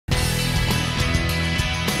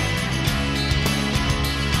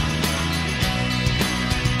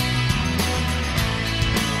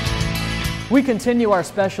We continue our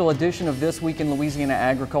special edition of This Week in Louisiana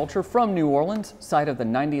Agriculture from New Orleans, site of the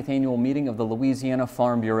 90th annual meeting of the Louisiana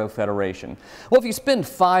Farm Bureau Federation. Well, if you spend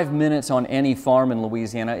 5 minutes on any farm in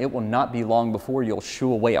Louisiana, it will not be long before you'll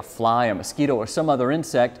shoo away a fly, a mosquito, or some other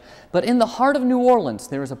insect. But in the heart of New Orleans,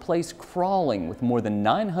 there is a place crawling with more than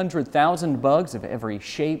 900,000 bugs of every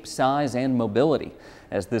shape, size, and mobility.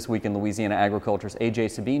 As This Week in Louisiana Agriculture's A.J.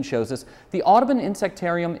 Sabine shows us, the Audubon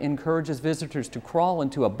Insectarium encourages visitors to crawl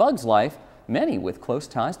into a bug's life, many with close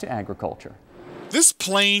ties to agriculture. This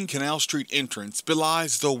plain Canal Street entrance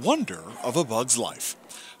belies the wonder of a bug's life.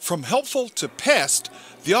 From helpful to pest,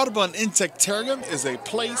 the Audubon Insectarium is a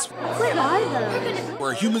place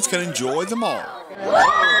where humans can enjoy them all.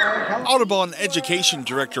 Audubon Education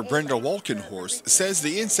Director Brenda Walkenhorst says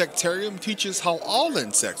the Insectarium teaches how all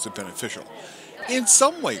insects are beneficial, in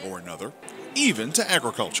some way or another, even to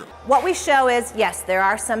agriculture. What we show is, yes, there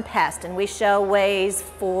are some pests, and we show ways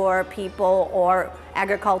for people or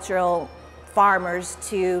agricultural farmers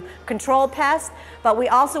to control pests, but we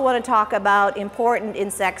also want to talk about important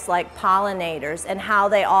insects like pollinators and how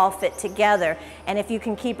they all fit together. And if you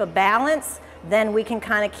can keep a balance, then we can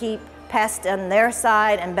kind of keep pests on their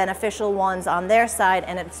side and beneficial ones on their side,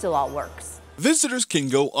 and it still all works. Visitors can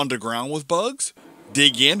go underground with bugs,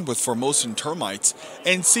 dig in with Formosan termites,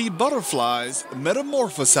 and see butterflies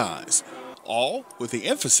metamorphosize, all with the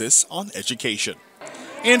emphasis on education.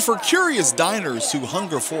 And for curious diners who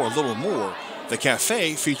hunger for a little more, the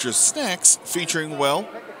cafe features snacks featuring, well,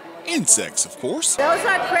 insects, of course. Those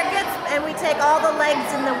are crickets, and we take all the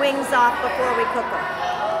legs and the wings off before we cook them.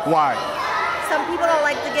 Why? Some people don't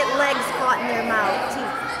like to get legs caught in their mouth,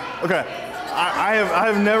 teeth. Okay, I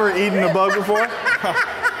have never eaten a bug before.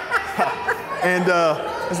 And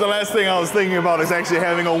it's the last thing I was thinking about is actually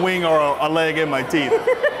having a wing or a leg in my teeth.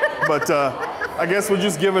 But I guess we'll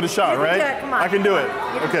just give it a shot, right? Come on. I can do it.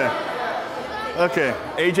 Okay. Okay.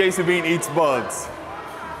 A.J. Sabine eats bugs.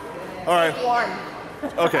 All right. Warm.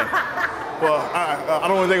 Okay. Well, I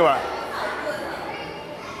don't want to think about it.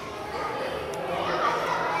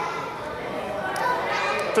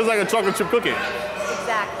 Tastes like a chocolate chip cookie.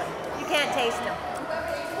 Exactly. You can't taste them.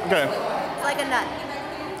 Okay. It's like a nut.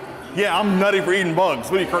 Yeah, I'm nutty for eating bugs.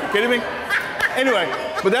 What are you kidding me? Anyway,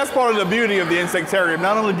 but that's part of the beauty of the Insectarium.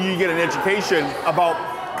 Not only do you get an education about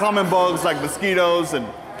common bugs like mosquitoes and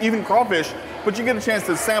even crawfish, but you get a chance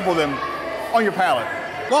to sample them on your palate.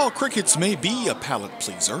 While crickets may be a palate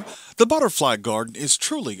pleaser, the butterfly garden is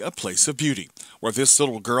truly a place of beauty, where this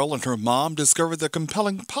little girl and her mom discovered the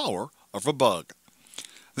compelling power of a bug.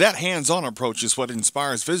 That hands-on approach is what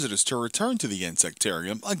inspires visitors to return to the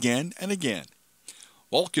Insectarium again and again.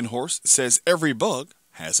 Walkenhorst says every bug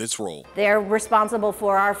has its role. They're responsible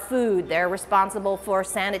for our food, they're responsible for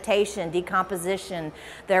sanitation, decomposition,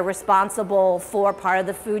 they're responsible for part of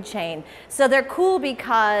the food chain. So they're cool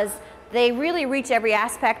because they really reach every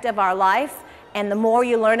aspect of our life, and the more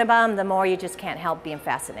you learn about them, the more you just can't help being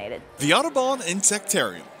fascinated. The Audubon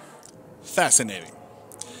Insectarium. Fascinating.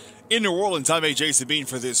 In New Orleans, I'm A.J. Sabine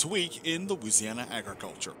for This Week in Louisiana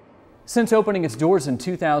Agriculture. Since opening its doors in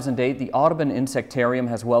 2008, the Audubon Insectarium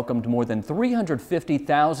has welcomed more than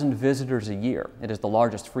 350,000 visitors a year. It is the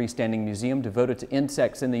largest freestanding museum devoted to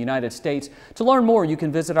insects in the United States. To learn more, you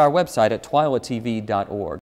can visit our website at twilatv.org.